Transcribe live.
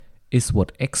is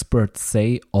what experts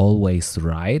say always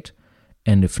right?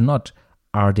 And if not,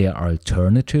 are there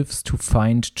alternatives to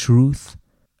find truth?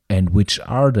 And which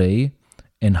are they?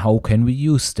 And how can we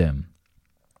use them?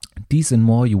 These and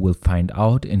more you will find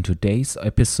out in today's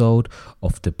episode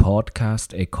of the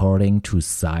podcast According to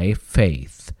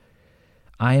Sci-Faith.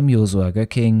 I am Joshua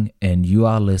Göcking and you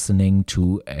are listening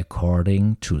to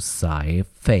According to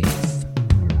Sci-Faith.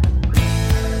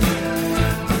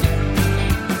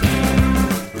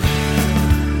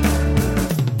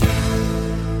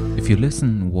 If you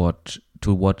listen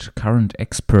to what current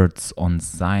experts on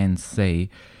science say,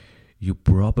 you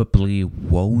probably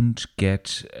won't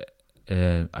get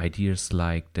ideas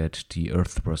like that the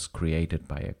Earth was created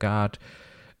by a god,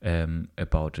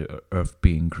 about the Earth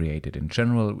being created in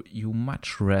general. You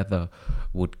much rather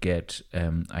would get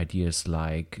ideas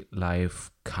like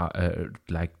life,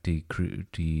 like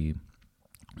the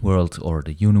world or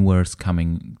the universe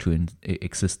coming to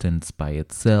existence by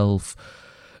itself.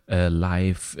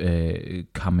 Life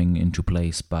coming into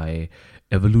place by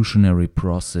evolutionary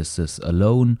processes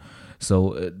alone.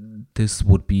 So this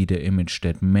would be the image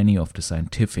that many of the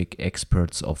scientific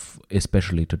experts of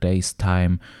especially today's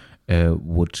time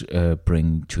would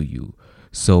bring to you.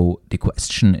 So the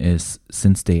question is,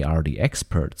 since they are the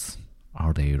experts,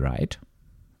 are they right?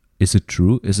 Is it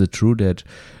true? Is it true that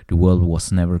the world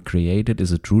was never created?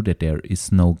 Is it true that there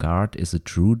is no God? Is it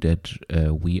true that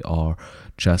we are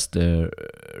just a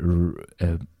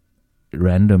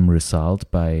random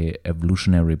result by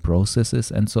evolutionary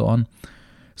processes and so on?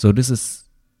 So this is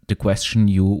the question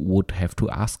you would have to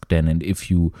ask then. And if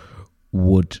you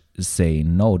would say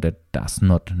no, that does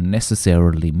not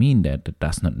necessarily mean that, it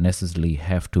does not necessarily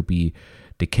have to be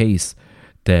the case,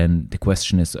 then the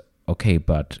question is, okay,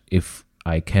 but if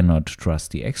I cannot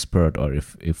trust the expert, or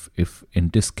if in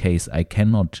this case I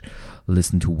cannot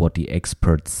listen to what the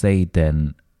experts say,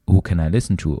 then who can I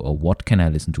listen to, or what can I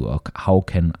listen to, or how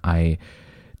can I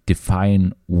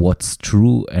define what's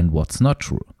true and what's not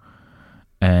true?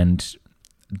 And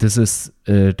this is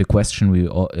the question we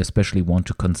especially want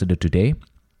to consider today.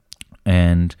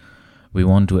 And we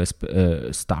want to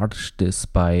start this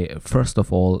by, first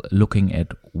of all, looking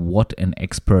at what an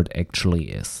expert actually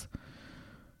is.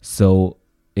 So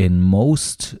in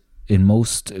most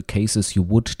cases, you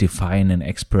would define an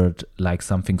expert like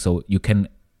something. So you can,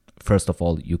 first of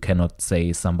all, you cannot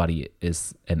say somebody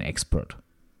is an expert,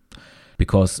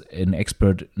 because an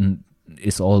expert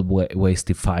is always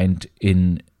defined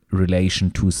in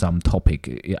relation to some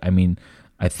topic. I mean,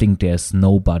 I think there's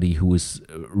nobody who is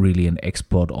really an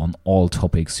expert on all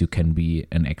topics you can be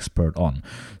an expert on.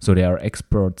 So there are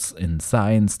experts in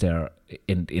science, there are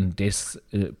in this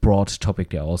broad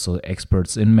topic, there are also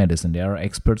experts in medicine, there are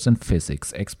experts in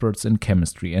physics, experts in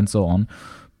chemistry, and so on.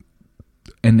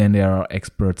 And then there are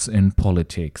experts in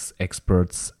politics,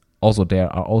 experts, also there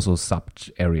are also sub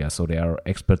areas. So there are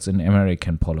experts in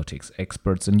American politics,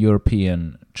 experts in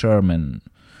European, German,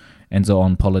 and so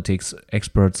on, politics,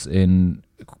 experts in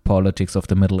politics of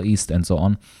the Middle East, and so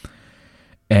on.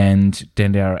 And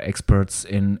then there are experts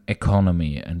in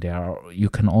economy, and you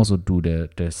can also do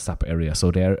the sub area. So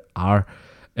there are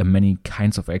many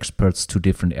kinds of experts to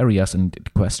different areas, and the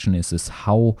question is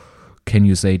how can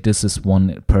you say this is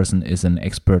one person is an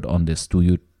expert on this?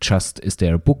 Is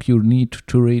there a book you need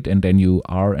to read and then you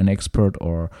are an expert,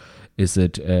 or is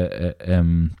it a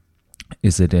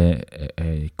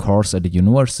course at a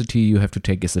university you have to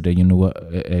take? Is it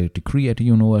a degree at a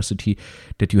university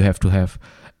that you have to have?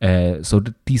 So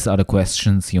these are the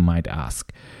questions you might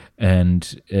ask.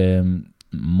 And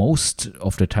most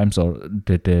of the times, or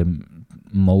the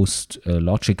most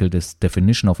logical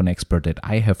definition of an expert that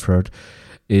I have heard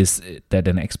is that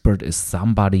an expert is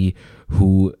somebody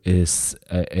who is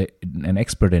an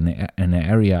expert in an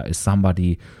area, is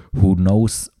somebody who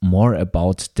knows more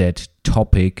about that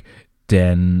topic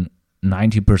than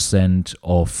 90%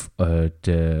 of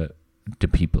the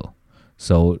people.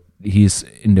 So he's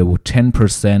in the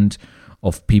 10%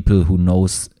 of people who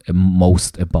knows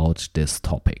most about this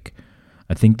topic.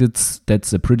 I think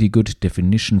that's a pretty good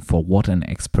definition for what an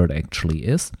expert actually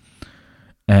is.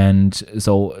 And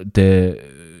so the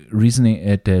reasoning,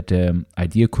 the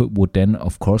idea would then,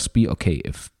 of course, be, okay,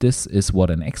 if this is what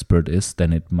an expert is,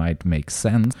 then it might make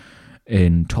sense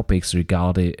in topics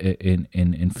regarding,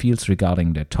 in fields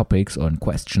regarding their topics, or in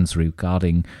questions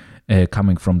regarding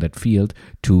coming from that field,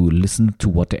 to listen to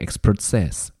what the expert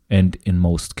says. And in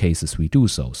most cases we do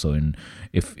so. So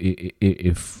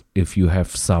if you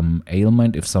have some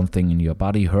ailment, if something in your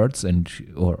body hurts and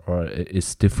or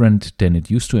is different than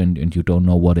it used to, and you don't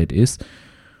know what it is,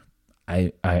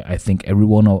 I think every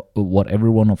one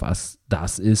of us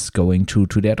does is going to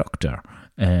their doctor.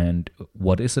 And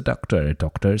what is a doctor? A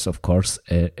doctor is, of course,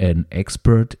 an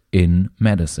expert in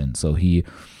medicine. So he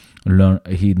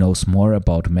knows more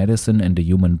about medicine and the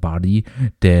human body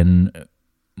than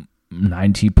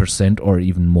 90% or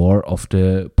even more of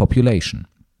the population.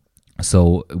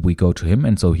 So we go to him,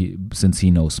 and so since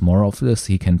he knows more of this,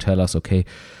 he can tell us, okay,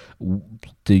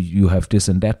 you have this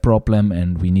and that problem,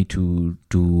 and we need to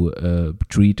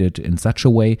treat it in such a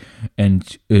way.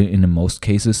 And in most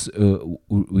cases,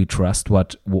 we trust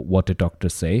what the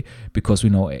doctors say, because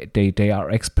we know they are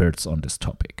experts on this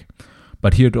topic.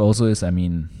 But here it also is,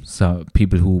 some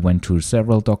people who went to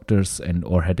several doctors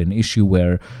or had an issue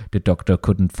where the doctor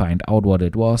couldn't find out what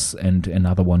it was and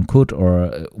another one could,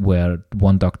 or where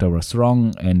one doctor was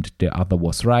wrong and the other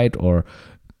was right, or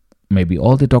maybe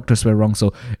all the doctors were wrong.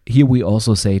 So here we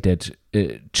also say that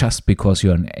just because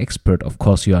you're an expert, of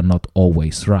course you are not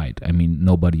always right.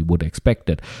 Nobody would expect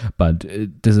it. But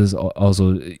this is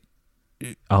also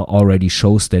already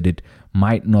shows that it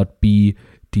might not be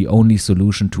the only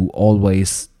solution to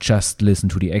always just listen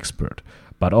to the expert.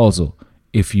 But also,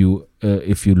 if you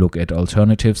look at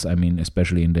alternatives,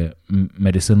 especially in the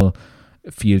medicinal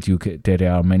field,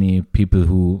 there are many people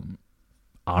who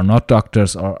are not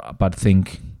doctors but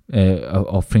think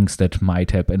of things that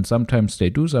might happen. Sometimes they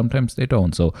do, sometimes they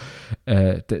don't. So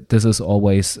this is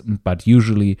always, but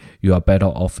usually you are better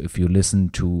off if you listen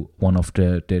to one of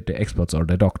the experts or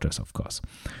the doctors, of course.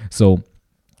 So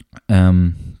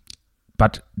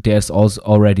but there's also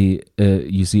already,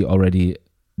 you see already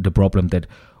the problem that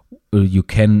you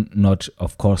cannot,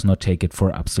 of course, not take it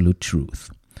for absolute truth,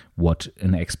 what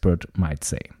an expert might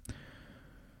say.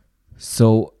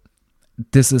 So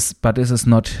this is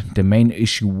not the main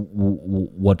issue,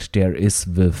 what there is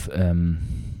with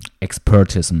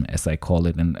expertism, as I call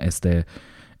it, and as the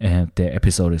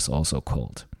episode is also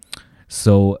called.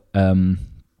 So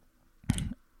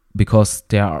because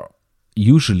there are,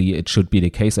 usually it should be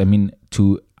the case,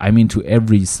 to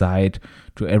every side,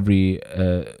 to every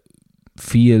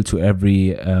field, to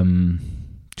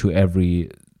every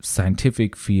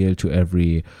scientific field, to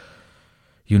every,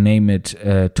 you name it,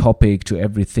 topic, to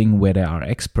everything where there are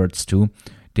experts to,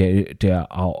 there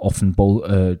are often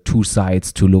both two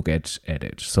sides to look at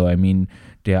it. So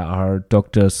there are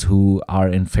doctors who are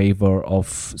in favor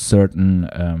of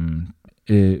certain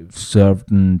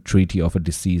treaty of a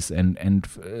disease, and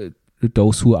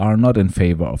those who are not in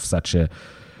favor of such a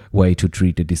way to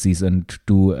treat the disease, and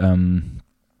do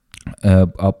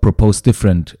propose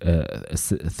different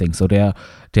things. So there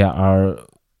are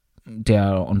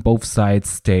on both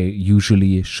sides. They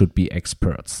usually should be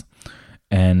experts,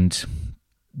 but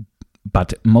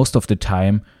most of the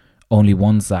time only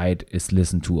one side is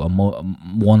listened to, or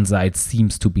one side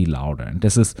seems to be louder, and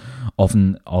this is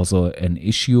often also an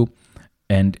issue,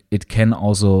 and it can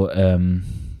also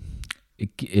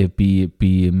be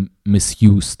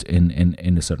misused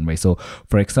in a certain way. So,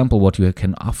 for example, what you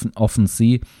can often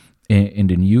see in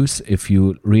the news, if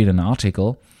you read an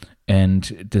article,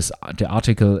 and the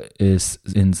article is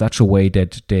in such a way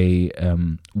that they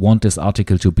want this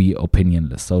article to be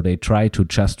opinionless, so they try to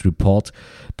just report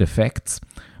the facts.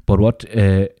 But what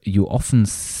you often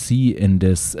see in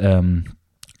this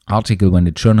article, when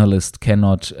the journalist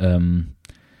cannot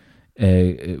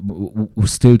who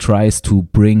still tries to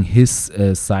bring his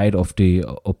side of the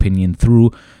opinion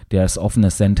through, there's often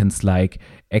a sentence like,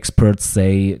 experts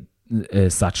say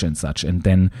such and such, and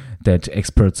then that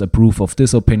experts approve of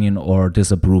this opinion or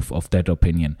disapprove of that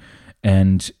opinion.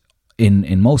 And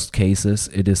in most cases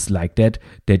it is like that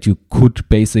you could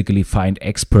basically find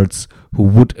experts who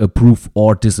would approve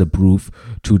or disapprove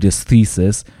to this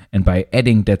thesis, and by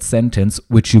adding that sentence,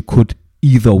 which you could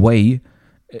either way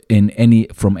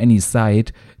from any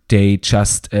side, they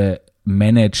just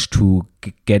manage to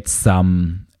get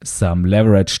some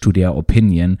leverage to their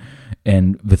opinion,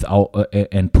 and without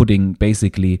and putting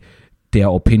basically their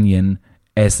opinion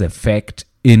as a fact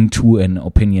into an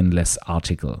opinionless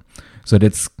article. So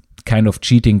that's kind of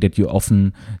cheating that you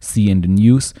often see in the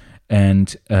news,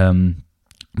 and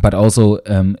but also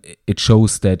it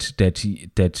shows that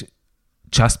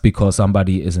just because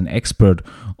somebody is an expert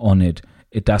on it,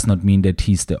 it does not mean that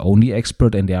he's the only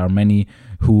expert, and there are many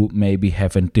who maybe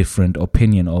have a different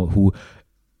opinion, or who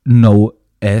know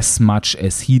as much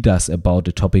as he does about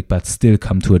the topic but still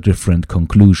come to a different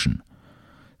conclusion.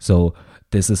 So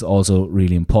this is also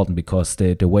really important, because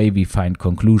the way we find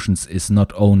conclusions is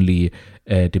not only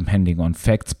depending on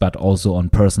facts, but also on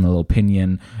personal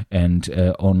opinion and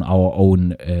on our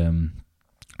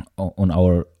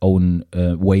own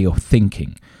way of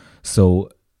thinking. So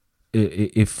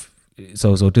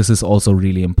So this is also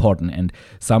really important, and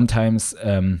sometimes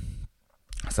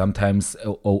Sometimes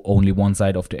only one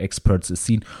side of the experts is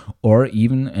seen, or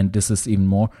even, and this is even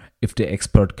more, if the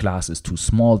expert class is too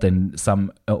small, then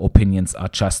some opinions are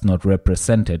just not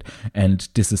represented. And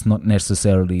this is not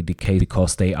necessarily the case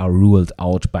because they are ruled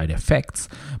out by the facts,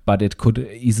 but it could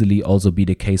easily also be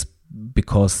the case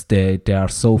because there are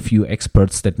so few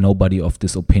experts that nobody of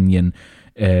this opinion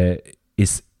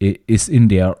is in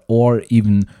there, or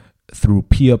even through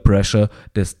peer pressure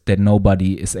that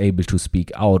nobody is able to speak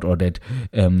out, or that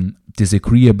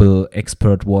disagreeable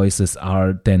expert voices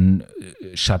are then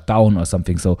shut down or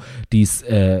something. So these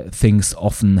things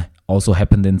often also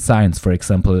happened in science. For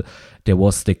example, there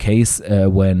was the case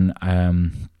when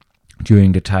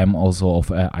during the time also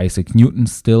of Isaac Newton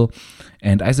still,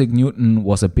 and Isaac Newton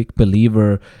was a big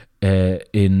believer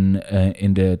in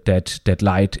that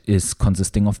light is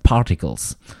consisting of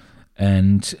particles.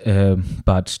 And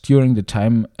but during the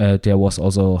time there was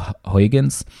also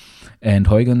Huygens, and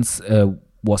Huygens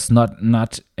was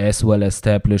not as well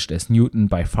established as Newton,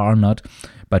 by far not,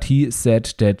 but he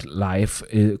said that life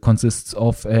consists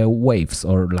of waves,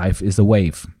 or life is a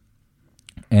wave.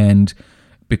 And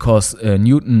because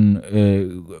Newton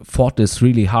fought this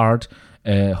really hard,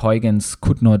 Huygens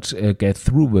could not get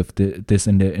through with this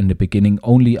in the beginning.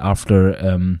 Only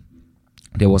after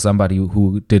there was somebody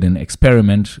who did an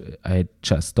experiment. I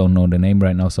just don't know the name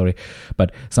right now, sorry.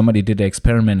 But somebody did an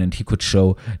experiment, and he could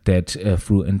show that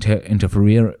through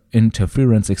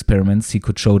interference experiments, he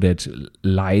could show that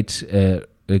light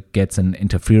gets an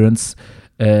interference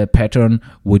pattern,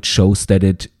 which shows that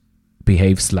it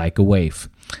behaves like a wave.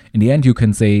 In the end, you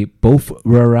can say both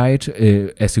were right.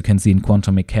 As you can see in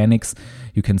quantum mechanics,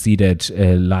 you can see that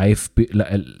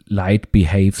light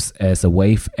behaves as a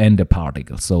wave and a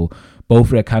particle. So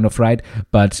both were kind of right,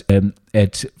 but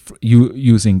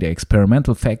using the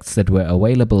experimental facts that were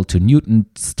available to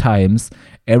Newton's times,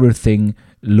 everything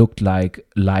looked like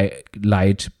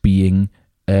light being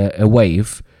a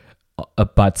wave.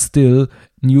 But still,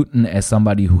 Newton, as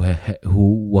somebody who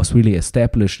was really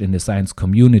established in the science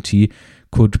community,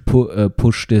 could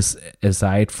push this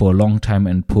aside for a long time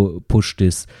and push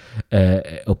this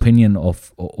opinion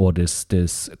of, or this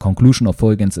conclusion of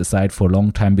Huygens aside for a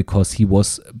long time, because he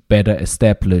was better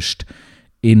established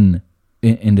in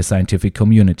the scientific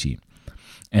community.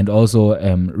 And also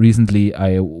recently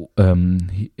I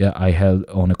held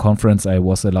on a conference, I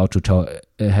was allowed to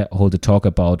hold a talk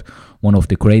about one of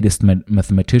the greatest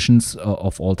mathematicians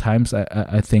of all times,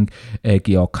 I think,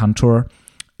 Georg Cantor.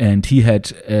 And he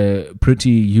had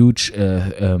pretty huge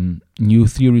new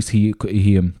theories. He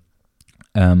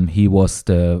was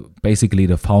basically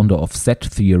the founder of set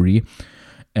theory,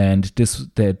 and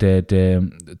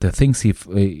the things he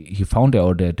found,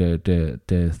 or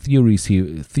the theory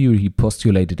he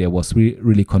postulated there was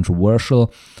really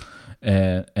controversial,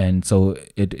 and so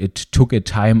it took a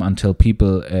time until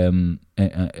people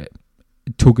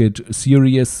took it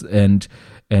serious and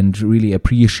really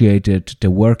appreciated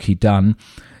the work he done.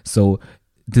 So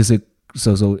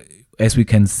as we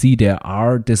can see, there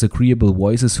are disagreeable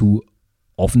voices who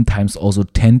oftentimes also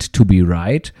tend to be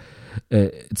right.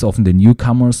 It's often the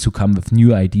newcomers who come with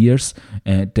new ideas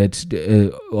that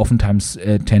oftentimes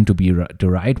tend to be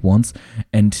the right ones,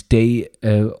 and they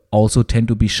also tend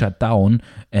to be shut down.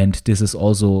 And this is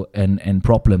also an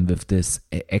problem with this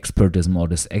expertism, or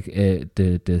this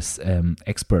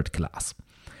expert class.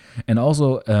 And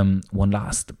also one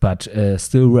last but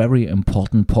still very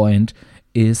important point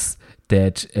is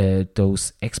that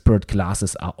those expert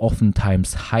classes are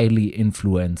oftentimes highly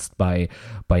influenced by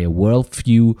a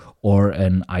worldview or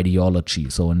an ideology.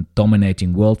 So a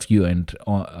dominating worldview and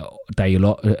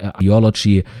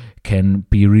ideology can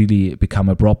really become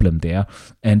a problem there.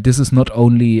 And this is not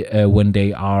only when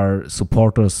they are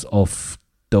supporters of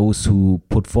those who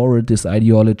put forward this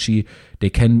ideology, they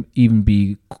can even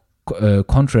be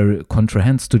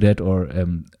contrahands to that, or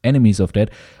enemies of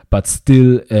that, but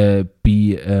still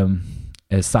be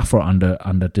suffer under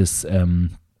this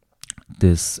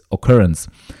this occurrence.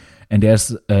 And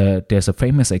there's a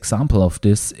famous example of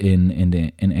this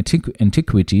in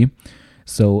antiquity.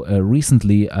 So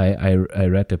recently I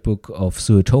read a book of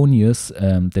Suetonius,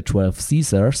 the 12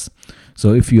 Caesars.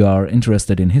 So if you are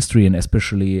interested in history, and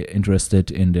especially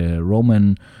interested in the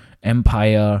Roman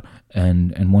Empire,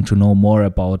 and want to know more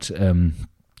about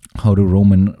how the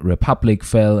Roman Republic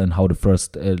fell and how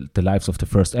the lives of the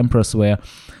first emperors were,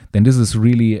 then this is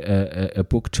really a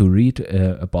book to read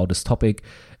about this topic.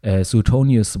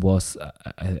 Suetonius was,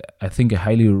 I think, a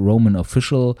highly Roman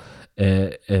official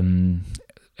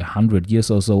 100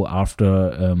 years or so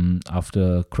after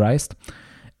Christ,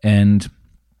 and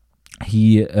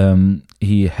he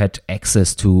had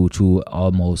access to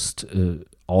almost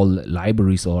all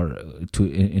libraries or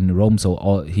in Rome,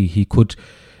 so he could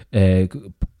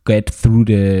get through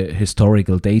the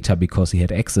historical data because he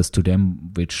had access to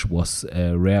them, which was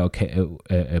a rare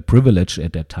a privilege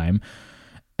at that time.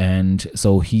 And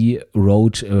so he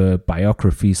wrote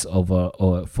biographies of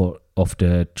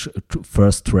the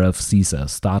first 12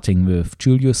 Caesars, starting with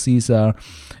Julius Caesar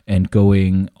and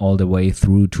going all the way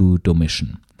through to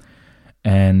Domitian.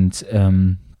 And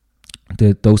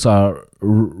those are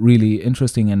really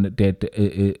interesting, and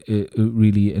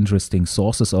really interesting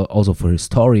sources also for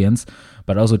historians,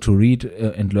 but also to read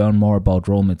and learn more about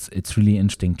Rome. It's really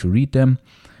interesting to read them.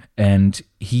 And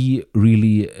he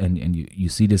really, and you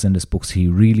see this in his books, he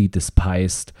really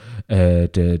despised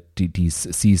these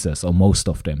Caesars, or most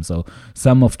of them. So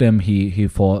some of them he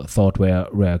thought were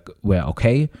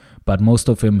okay, but most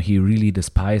of them he really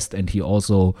despised. And he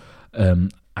also,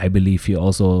 I believe, he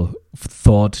also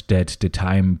thought that the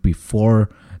time before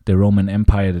the Roman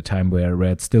Empire, the time where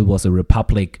it still was a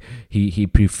republic, he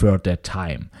preferred that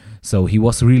time. So he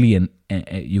was really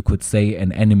you could say,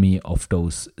 an enemy of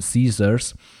those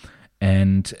Caesars.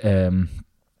 And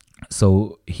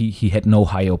so he had no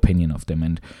high opinion of them.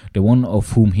 And the one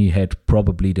of whom he had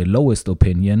probably the lowest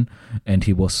opinion, and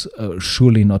he was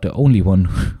surely not the only one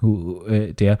who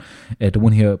the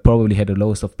one he probably had the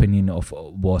lowest opinion of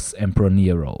was Emperor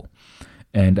Nero.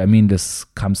 And I mean, this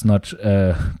comes not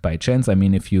by chance. I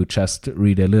mean, if you just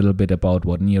read a little bit about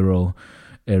what Nero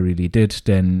really did,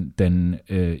 then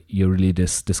you're really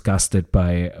disgusted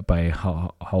by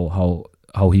how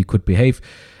he could behave.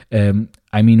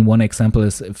 I mean, one example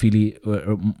is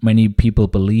many people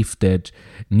believe that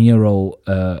Nero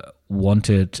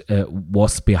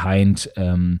was behind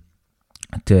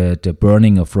the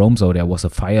burning of Rome. So there was a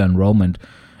fire in Rome, and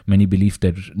many believe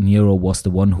that Nero was the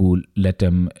one who let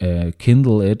them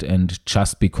kindle it, and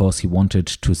just because he wanted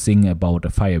to sing about a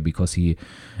fire, because he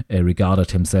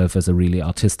regarded himself as a really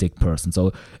artistic person.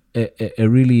 So a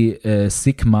really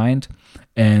sick mind.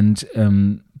 And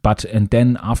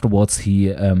then afterwards he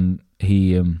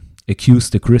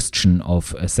accused the Christian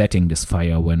of setting this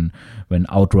fire when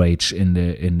outrage when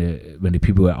the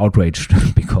people were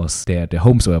outraged because their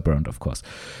homes were burned, of course.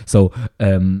 So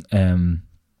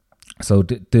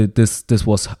this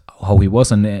was how he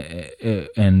was, and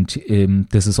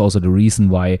this is also the reason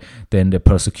why then the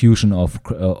persecution of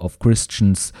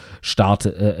Christians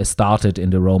started in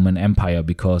the Roman Empire,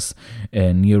 because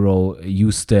Nero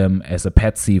used them as a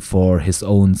patsy for his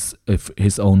own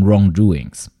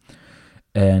wrongdoings.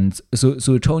 And so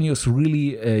Suetonius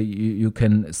really, you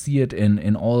can see it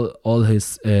in all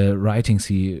his writings.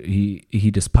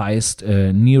 He despised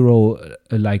Nero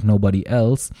like nobody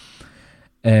else.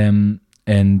 And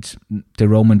the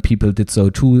Roman people did so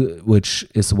too, which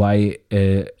is why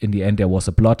in the end there was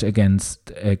a plot against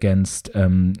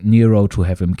Nero to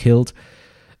have him killed.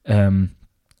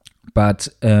 But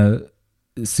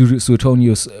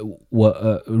Suetonius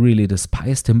really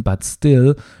despised him. But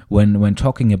still, when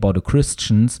talking about the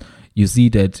Christians, you see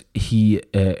that he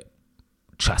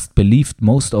just believed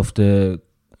most of the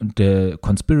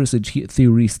conspiracy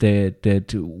theories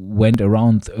that went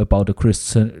around about the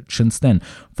Christians then.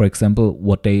 For example,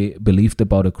 what they believed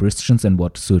about the Christians, and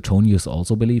what Suetonius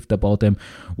also believed about them,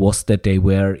 was that they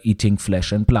were eating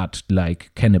flesh and blood like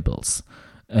cannibals.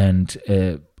 And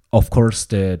of course,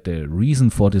 the reason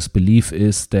for this belief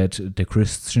is that the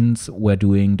Christians were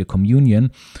doing the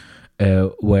communion,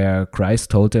 where Christ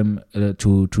told them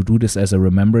to do this as a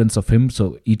remembrance of him,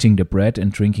 so eating the bread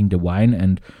and drinking the wine,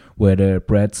 and where the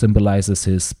bread symbolizes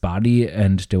his body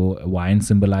and the wine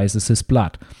symbolizes his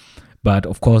blood. But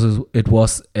of course, it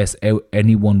was, as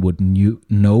anyone would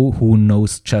know who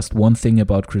knows just one thing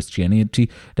about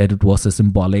Christianity, that it was a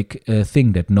symbolic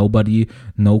thing, that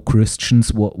no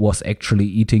Christians was actually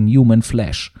eating human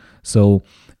flesh. So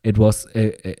it was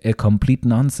a complete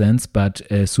nonsense, but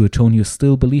Suetonius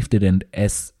still believed it, and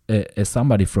as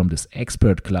somebody from this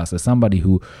expert class, as somebody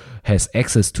who has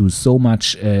access to so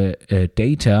much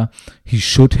data, he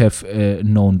should have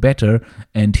known better,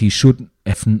 and he should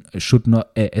not,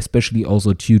 especially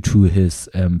also due to his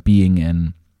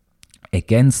being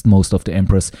against most of the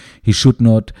emperors, he should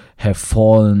not have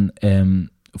fallen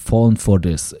for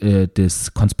this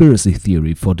conspiracy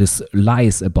theory, for this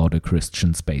lies about the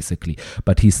Christians, basically,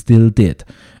 but he still did.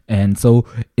 And so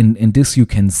in this you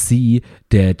can see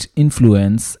that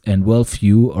influence and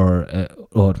worldview,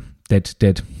 or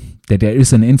that there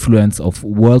is an influence of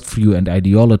worldview and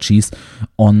ideologies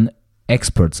on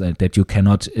experts that you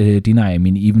cannot deny. I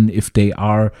mean, even if they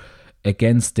are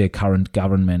against the current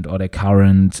government or the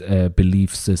current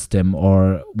belief system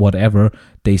or whatever,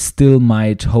 they still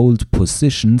might hold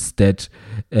positions that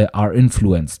are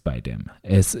influenced by them,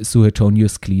 as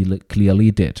Suetonius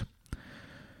clearly did.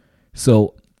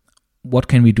 So what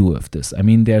can we do with this? I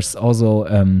mean, there's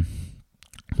also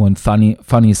one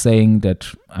funny saying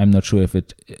that I'm not sure if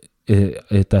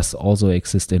it does also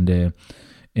exist in the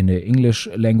English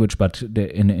language, but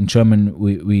in German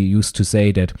we used to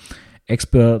say that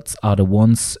experts are the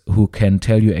ones who can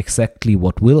tell you exactly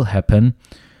what will happen,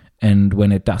 and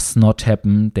when it does not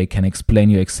happen, they can explain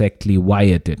you exactly why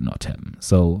it did not happen.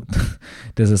 So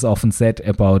this is often said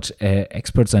about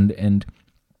experts, and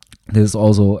this is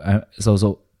also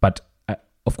but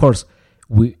of course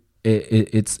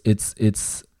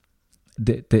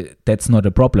that's not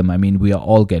a problem. I mean, we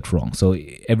all get wrong. So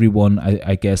everyone,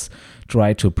 I guess,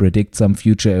 tried to predict some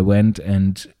future event,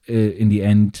 and in the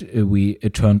end,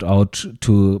 it turned out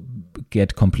to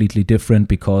get completely different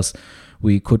because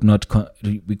we couldn't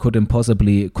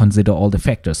possibly consider all the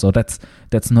factors. So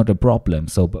that's not a problem.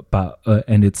 So,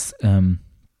 and it's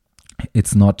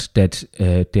not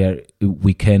that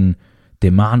we can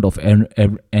demand of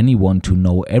anyone to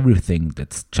know everything.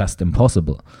 That's just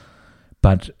impossible.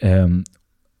 But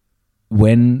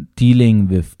when dealing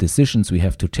with decisions we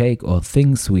have to take or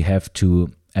things we have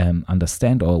to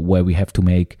understand, or where we have to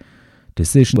make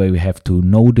decisions, where we have to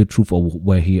know the truth, or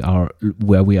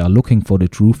where we are looking for the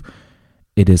truth,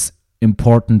 it is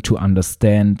important to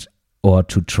understand, or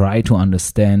to try to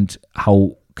understand,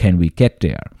 how can we get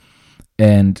there.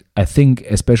 And I think,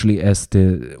 especially as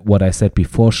what I said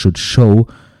before should show,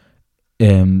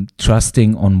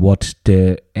 trusting on what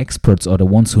the experts or the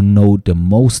ones who know the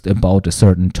most about a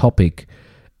certain topic,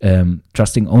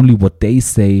 trusting only what they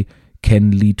say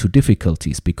can lead to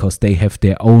difficulties, because they have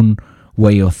their own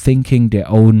way of thinking, their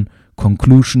own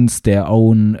conclusions, their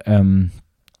own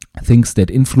things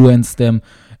that influence them,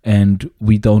 and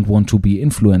we don't want to be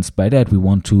influenced by that. We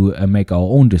want to make our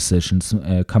own decisions,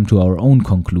 come to our own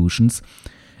conclusions.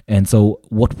 And so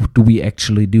what do we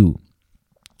actually do?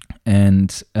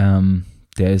 And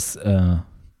there's so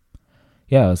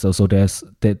there's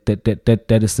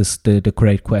that is the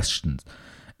great questions.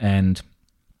 And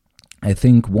I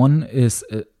think one is,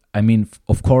 I mean,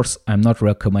 of course, I'm not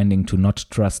recommending to not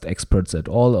trust experts at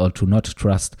all, or to not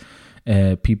trust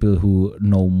people who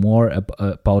know more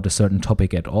about a certain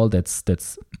topic at all.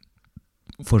 That's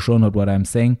for sure not what I'm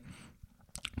saying.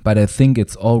 But I think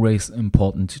it's always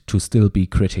important to still be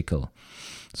critical.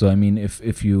 So, I mean,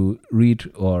 if you read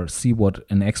or see what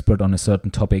an expert on a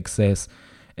certain topic says,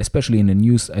 especially in the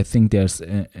news, I think there's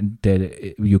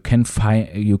that you can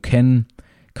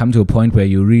come to a point where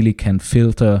you really can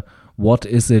filter what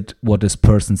this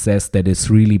person says that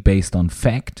is really based on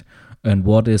fact, and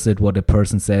what a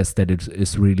person says that it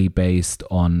is really based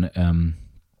on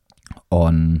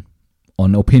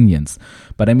opinions.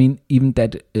 But I mean, even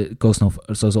that goes no.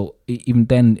 So even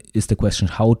then is the question: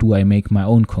 how do I make my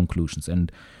own conclusions?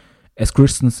 And as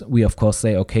Christians, we of course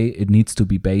say, okay, it needs to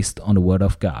be based on the Word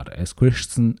of God. As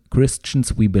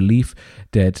Christians, we believe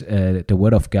that the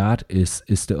Word of God is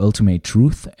the ultimate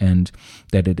truth, and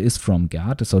that it is from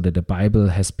God, so that the Bible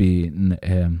has been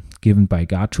given by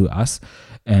God to us,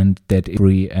 and that if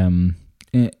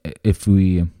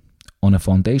we on a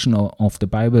foundation of the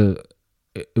Bible.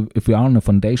 If we are on the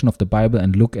foundation of the Bible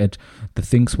and look at the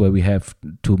things where we have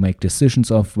to make decisions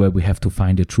of, where we have to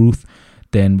find the truth,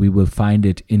 then we will find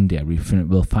it in there. We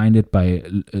will find it by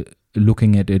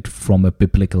looking at it from a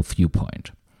biblical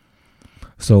viewpoint.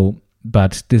 So,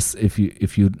 but this, if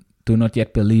you do not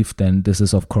yet believe, then this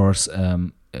is of course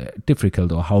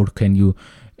difficult. Or how can you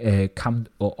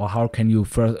how can you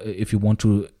first, if you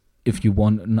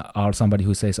are somebody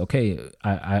who says, okay,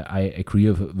 I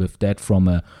agree with that from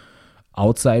a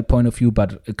outside point of view,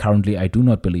 but currently I do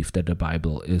not believe that the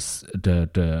Bible is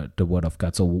the Word of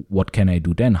God. So what can I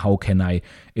do then? How can I,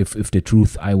 if the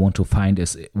truth I want to find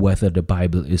is whether the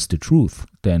Bible is the truth,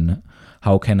 then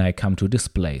how can I come to this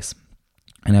place?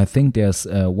 And I think there's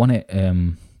one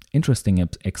interesting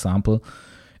example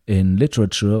in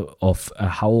literature of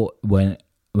how when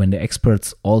the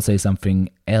experts all say something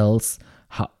else,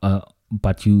 how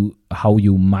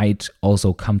you might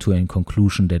also come to a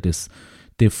conclusion that is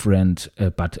different,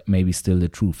 but maybe still the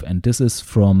truth. And this is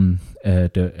from a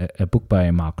book by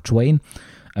Mark Twain.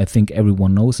 I think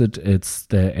everyone knows it. It's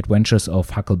The Adventures of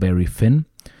Huckleberry Finn.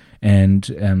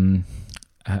 And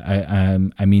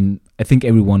I mean, I think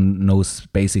everyone knows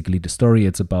basically the story.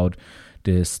 It's about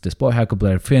this boy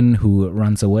Huckleberry Finn who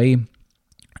runs away,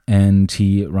 and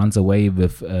he runs away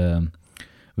with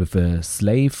a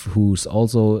slave who's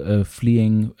also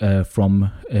fleeing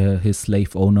from his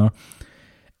slave owner,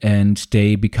 and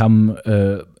they become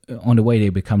on the way they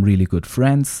become really good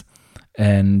friends.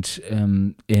 And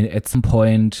at some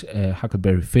point,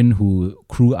 Huckleberry Finn, who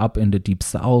grew up in the Deep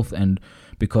South, and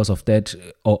because of that,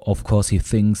 of course, he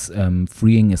thinks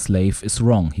freeing a slave is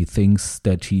wrong. He thinks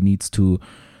that he needs to,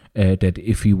 that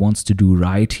if he wants to do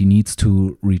right, he needs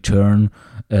to return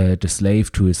the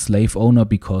slave to his slave owner,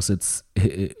 because it's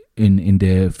in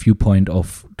the viewpoint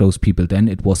of those people then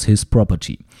it was his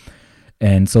property.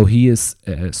 And so he is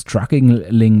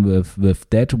struggling with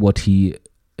that, what he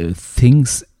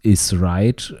thinks is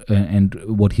right, and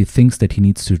what he thinks that he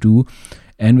needs to do,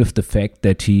 and with the fact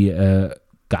that he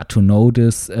got to know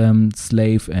this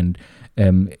slave, and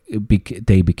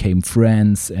they became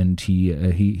friends, and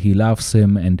he loves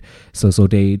him, and so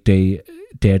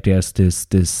there's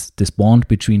this bond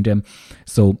between them.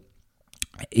 So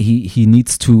he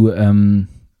needs to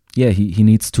he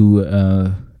needs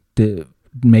to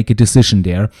make a decision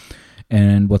there.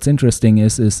 And what's interesting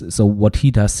is so what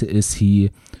he does is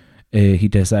he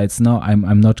decides, no,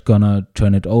 I'm not gonna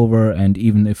turn it over. And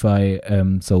even if I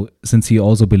so since he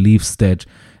also believes that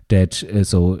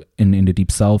so in the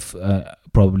Deep South,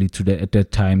 probably at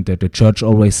that time, that the church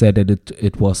always said that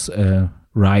it was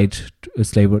right,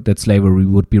 that slavery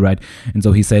would be right. And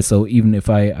so he says, so even if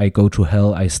I go to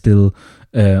hell, I still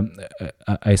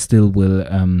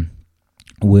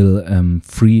will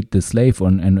free the slave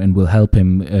and will help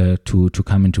him to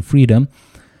come into freedom.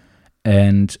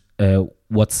 And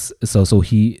so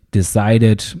he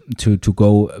decided to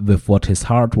go with what his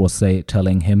heart was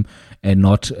telling him, and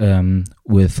not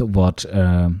with what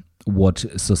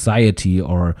society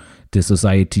or the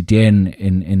society then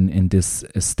in this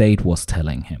state was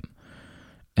telling him.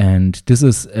 And this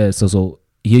is so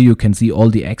here you can see all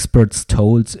the experts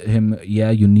told him, yeah,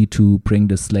 you need to bring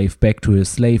the slave back to his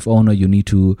slave owner, you need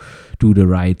to do the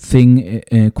right thing,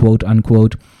 quote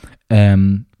unquote.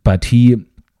 But he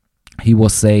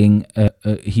was saying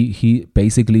he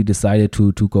basically decided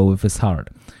to go with his heart.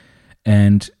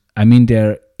 And I mean,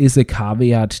 there is a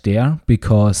caveat there,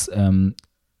 because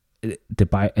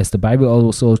as the Bible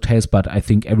also tells, but I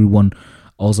think everyone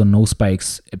also knows by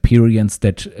experience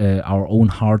that our own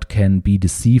heart can be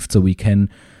deceived. So we can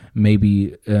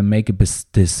maybe make a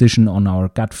decision on our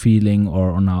gut feeling, or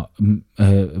on our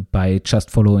by just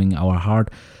following our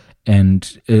heart,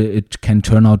 and it can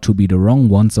turn out to be the wrong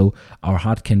one. So our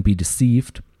heart can be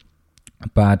deceived.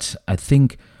 But I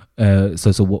think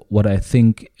what I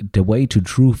think the way to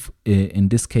truth in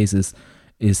this case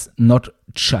is not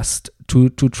just to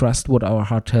trust what our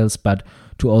heart tells, but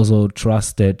to also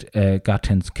trust that God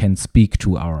can speak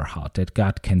to our heart, that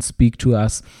God can speak to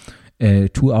us,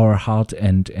 to our heart,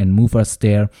 and move us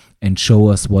there and show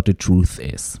us what the truth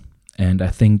is. And I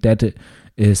think that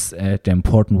is the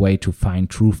important way to find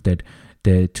truth, that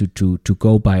to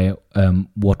go by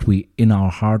what we in our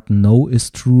heart know is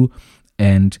true,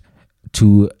 and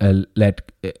to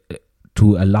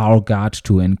allow God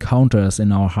to encounter us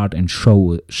in our heart and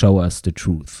show us the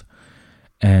truth.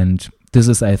 And this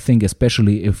is, I think,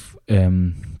 especially if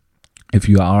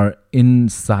you are in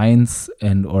science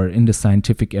or in the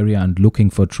scientific area and looking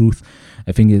for truth,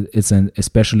 I think it's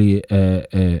especially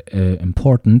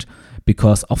important,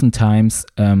 because oftentimes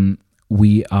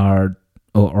we are,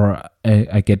 or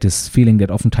I get this feeling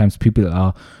that oftentimes people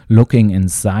are looking in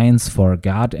science for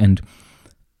God, and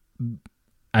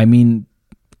I mean,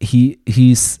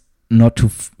 he's not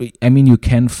to. I mean, you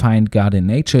can find God in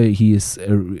nature. He is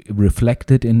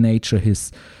reflected in nature.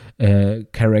 His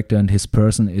character and his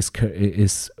person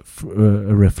is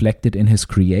reflected in his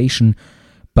creation,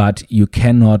 but you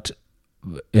cannot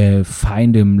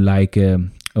find him like,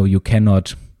 or you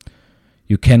cannot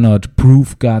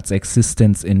prove God's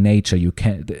existence in nature. You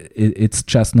can. It's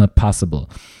just not possible.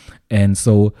 And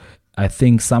so I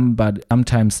think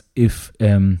sometimes if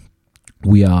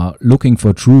we are looking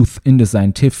for truth in the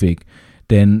scientific,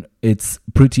 then it's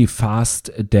pretty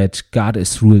fast that God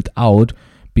is ruled out,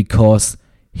 because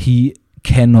he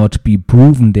cannot be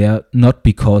proven there, not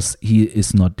because he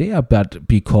is not there, but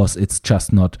because it's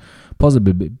just not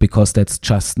possible, because that's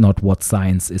just not what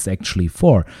science is actually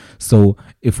for. So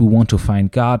if we want to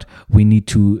find God, we need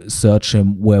to search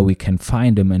him where we can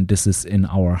find him, and this is in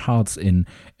our hearts, in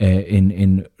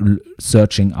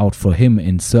searching out for him,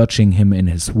 in searching him in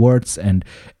his words and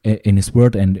in his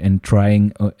word, and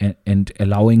trying and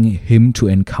allowing him to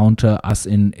encounter us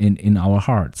in our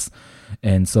hearts.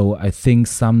 And so I think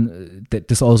that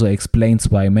this also explains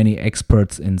why many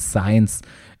experts in science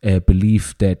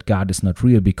believe that God is not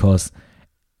real, because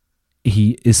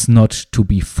he is not to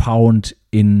be found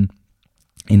in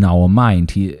in our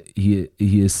mind. He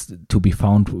is to be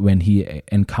found when he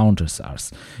encounters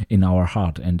us in our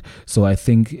heart. And so I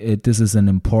think this is an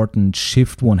important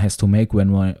shift one has to make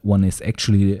when one is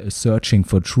actually searching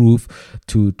for truth,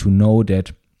 to know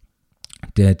that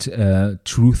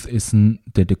truth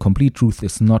isn't, that the complete truth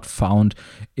is not found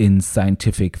in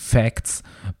scientific facts,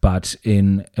 but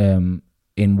in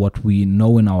what we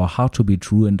know in our heart to be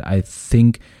true. And I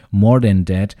think more than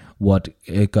that, what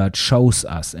God shows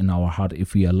us in our heart,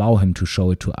 if we allow him to show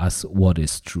it to us, what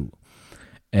is true.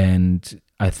 And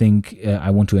I think I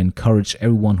want to encourage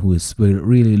everyone who is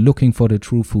really looking for the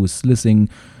truth, who is listening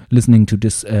to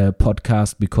this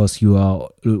podcast because you are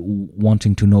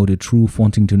wanting to know the truth,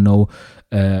 wanting to know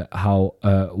how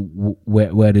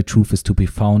where the truth is to be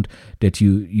found, that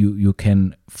you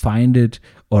can find it,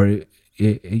 or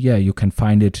you can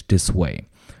find it this way.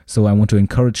 So I want to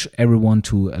encourage everyone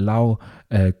to allow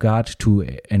God to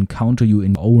encounter you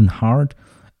in your own heart,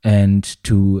 and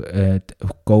to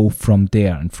go from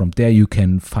there. And from there you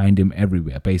can find him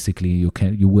everywhere. Basically, you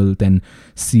will then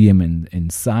see him in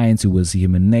science, you will see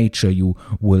him in nature, you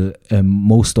will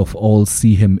most of all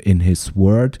see him in his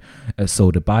word, so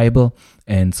the Bible.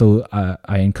 And so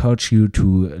I encourage you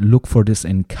to look for this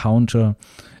encounter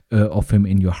of him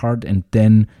in your heart, and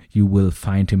then you will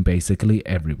find him basically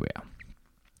everywhere.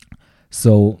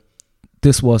 So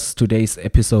this was today's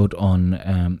episode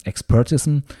on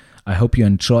expertism. I hope you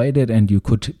enjoyed it and you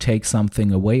could take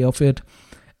something away of it.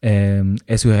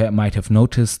 As you might have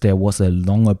noticed, there was a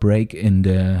longer break in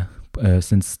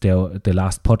since the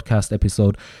last podcast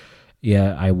episode.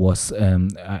 Yeah, I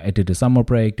did a summer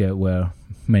break. There were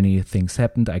many things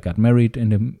happened. I got married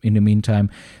in the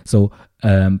meantime. So,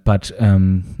 but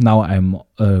now I'm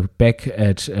back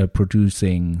at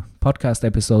producing podcast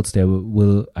episodes. There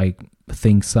will, I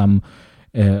think, some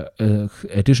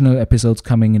additional episodes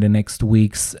coming in the next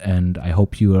weeks, and I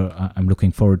hope I'm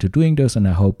looking forward to doing this, and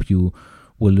I hope you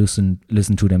will listen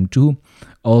to them too.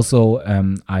 Also,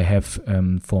 I have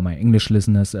for my English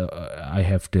listeners, I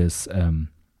have this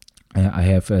I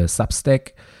have a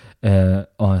Substack or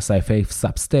SciFaith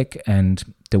Substack, and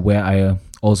where I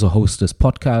also host this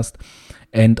podcast.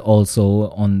 And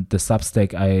also on the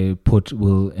Substack I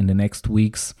will in the next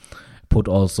weeks put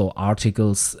also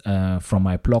articles from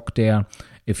my blog there.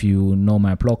 If you know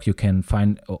my blog, you can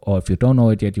find, or if you don't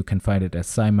know it yet, you can find it at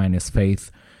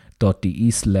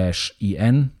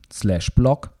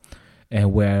sci-faith.de/en/blog,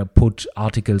 where I put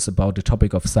articles about the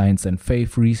topic of science and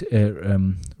faith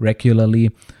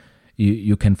regularly.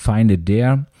 You can find it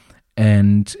there,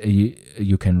 and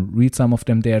you can read some of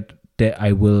them there.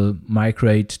 I will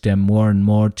migrate them more and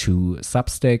more to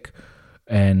Substack,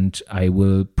 and I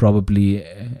will probably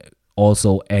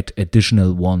also add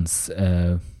additional ones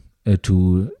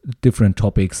to different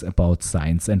topics about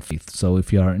science and faith. So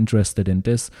if you are interested in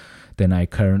this, then I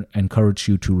encourage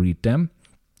you to read them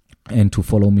and to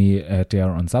follow me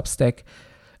there on Substack.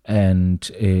 And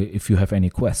if you have any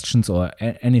questions or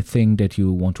anything that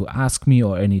you want to ask me,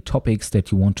 or any topics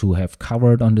that you want to have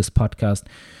covered on this podcast,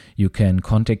 you can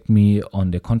contact me on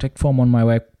the contact form on my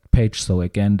webpage. So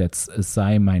again, that's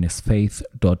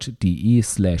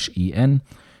sci-faith.de/en.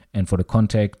 And for the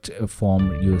contact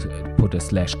form, you put a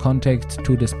 /contact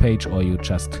to this page, or you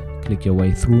just click your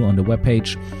way through on the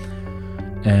webpage.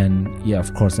 And yeah,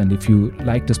 of course, and if you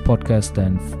like this podcast,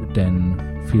 then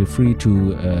feel free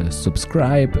to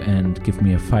subscribe and give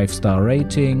me a 5-star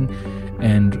rating,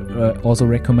 and also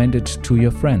recommend it to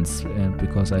your friends,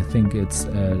 because I think it's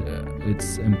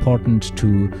important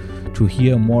to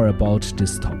hear more about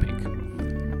this topic.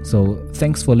 So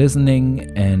thanks for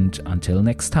listening, and until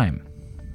next time.